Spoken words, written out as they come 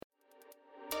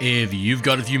If you've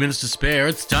got a few minutes to spare,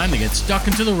 it's time to get stuck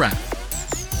into the wrap.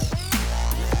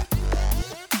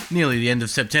 Nearly the end of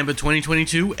September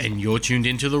 2022, and you're tuned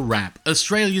into The Wrap,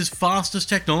 Australia's fastest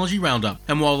technology roundup.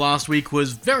 And while last week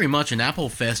was very much an Apple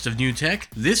fest of new tech,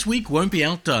 this week won't be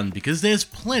outdone because there's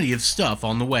plenty of stuff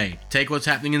on the way. Take what's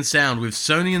happening in sound with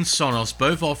Sony and Sonos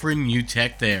both offering new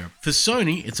tech there. For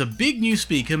Sony, it's a big new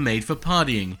speaker made for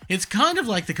partying. It's kind of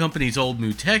like the company's old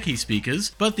Muteki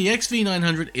speakers, but the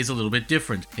XV900 is a little bit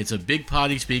different. It's a big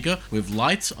party speaker with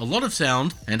lights, a lot of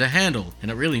sound, and a handle.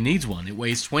 And it really needs one. It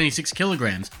weighs 26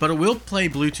 kilograms. But it will play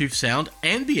Bluetooth sound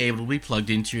and be able to be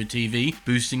plugged into your TV,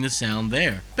 boosting the sound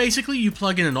there. Basically, you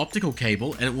plug in an optical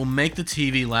cable and it will make the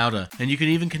TV louder, and you can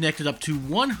even connect it up to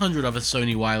 100 other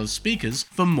Sony wireless speakers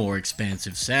for more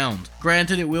expansive sound.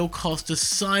 Granted, it will cost a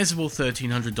sizable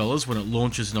 $1,300 when it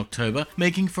launches in October,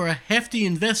 making for a hefty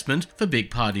investment for big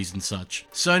parties and such.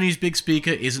 Sony's big speaker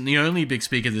isn't the only big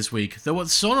speaker this week, though what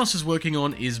Sonos is working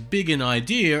on is big in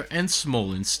idea and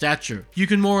small in stature. You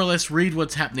can more or less read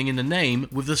what's happening in the name,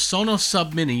 with the Sonos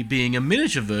Sub Mini being a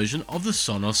miniature version of the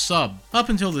Sonos Sub. Up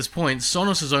until this point,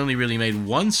 Sonos has only really made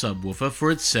one subwoofer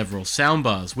for its several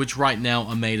soundbars, which right now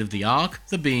are made of the Arc,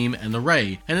 the Beam, and the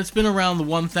Ray, and it's been around the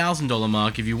 $1,000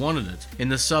 mark if you wanted it. In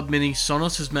the Sub Mini,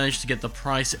 Sonos has managed to get the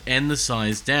price and the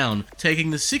size down,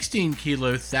 taking the 16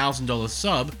 kilo $1,000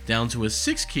 sub down to a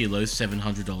 6 kilo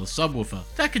 $700 subwoofer.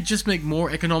 That could just make more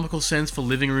economical sense for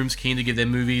living rooms keen to give their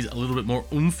movies a little bit more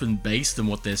oomph and bass than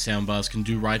what their soundbars can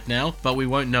do right now, but we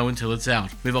won't know until it's out,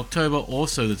 with October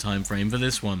also the time frame for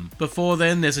this one. Before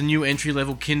then, there's a new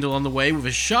entry-level Kindle on the way with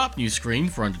a sharp new screen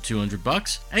for under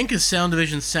 $200. Anker's Sound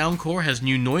Division Soundcore has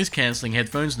new noise-cancelling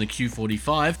headphones in the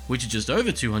Q45, which are just over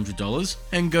 $200,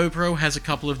 and GoPro has a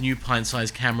couple of new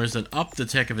pint-sized cameras that up the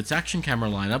tech of its action camera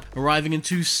lineup, arriving in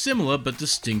two similar but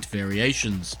distinct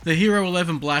variations. The Hero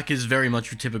 11 Black is very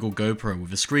much your typical GoPro,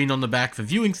 with a screen on the back for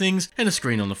viewing things and a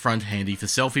screen on the front handy for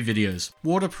selfie videos.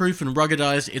 Waterproof and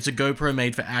ruggedized, it's a GoPro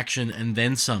made for action and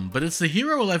then some, but it's the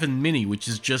Hero 11 Mini which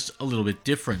is just a little bit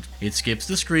different. It skips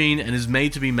the screen and is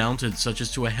made to be mounted such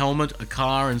as to a helmet, a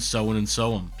car, and so on and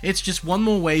so on. It's just one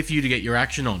more way for you to get your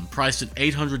action on, priced at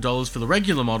 $800 for the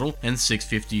regular model and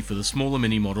 $650 for the smaller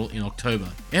mini model in October.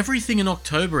 Everything in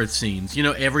October it seems,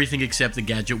 everything except the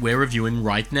gadget we're reviewing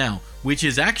right now, which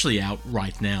is actually out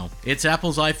right now. It's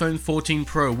Apple's iPhone 14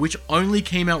 Pro, which only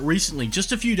came out recently,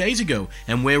 just a few days ago,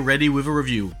 and we're ready with a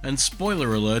review. And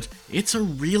spoiler alert, it's a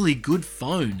really good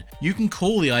phone. You can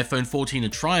call the iPhone 14 a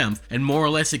triumph, and more or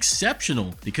less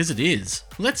exceptional, because it is.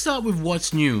 Let's start with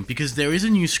what's new, because there is a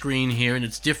new screen here and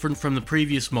it's different from the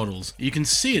previous models. You can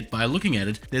see it by looking at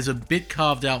it. There's a bit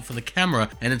carved out for the camera,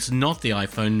 and it's not the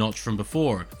iPhone notch from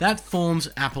before. That forms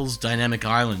Apple's dynamic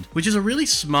island, which is a really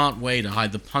smart way to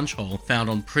hide the punch hole found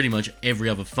on pretty much every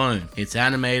other phone. It's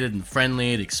animated and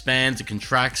friendly, it expands, it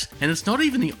contracts, and it's not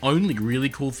even the only really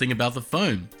cool thing about the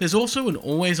phone. There's also an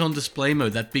always-on display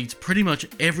mode that beats pretty much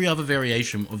every other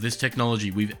variation of this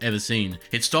technology we've ever seen.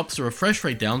 It stops the refresh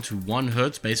rate down to 1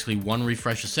 Hz, basically 1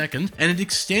 refresh a second, and it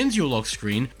extends your lock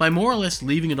screen by more or less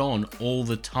leaving it on all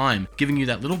the time, giving you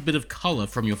that little bit of color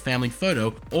from your family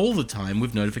photo all the time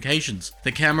with notifications.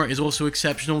 The camera is also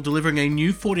exceptional, delivering a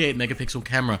new 48 megapixel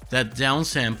camera that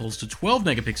downsamples to 12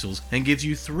 megapixels and gives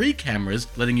you 3 cameras,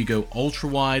 letting you go ultra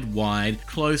wide, wide,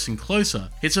 close, and closer.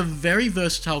 It's a very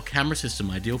versatile camera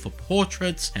system, ideal for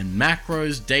portraits and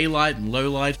macros, daylight and low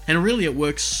light, and really it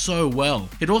works so well.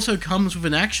 It also comes with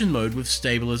an action mode with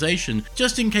stabilization,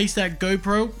 just in case that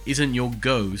GoPro isn't your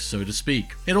go, so to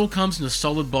speak. It all comes in a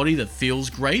solid body that feels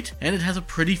great, and it has a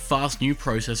pretty fast new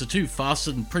processor too,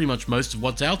 faster than pretty much most of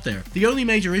what's out there. The only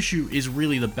major issue is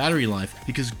really the battery life,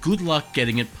 because good luck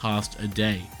getting it past a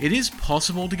day. It is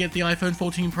possible to get the iPhone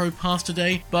 14 Pro past a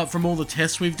day, but from all the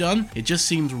tests we've done, it just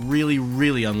seems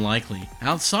really unlikely.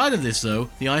 Outside of this though,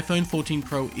 the iPhone 14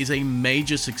 Pro is a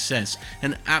major success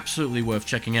and absolutely worth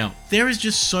checking out. There is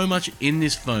just so much in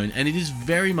this phone, and it is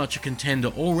very much a contender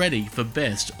already for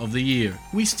best of the year.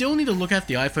 We still need to look at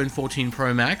the iPhone 14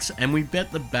 Pro Max, and we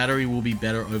bet the battery will be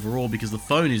better overall because the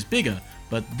phone is bigger,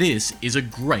 but this is a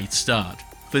great start.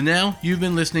 For now, you've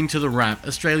been listening to The Wrap,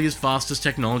 Australia's fastest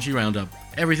technology roundup.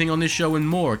 Everything on this show and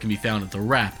more can be found at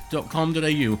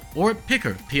thewrap.com.au or at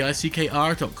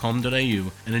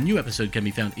pickr.com.au, and a new episode can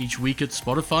be found each week at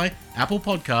Spotify, Apple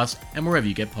Podcasts, and wherever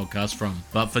you get podcasts from.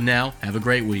 But for now, have a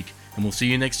great week, and we'll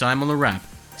see you next time on The Wrap.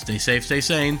 Stay safe, stay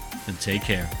sane, and take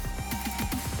care.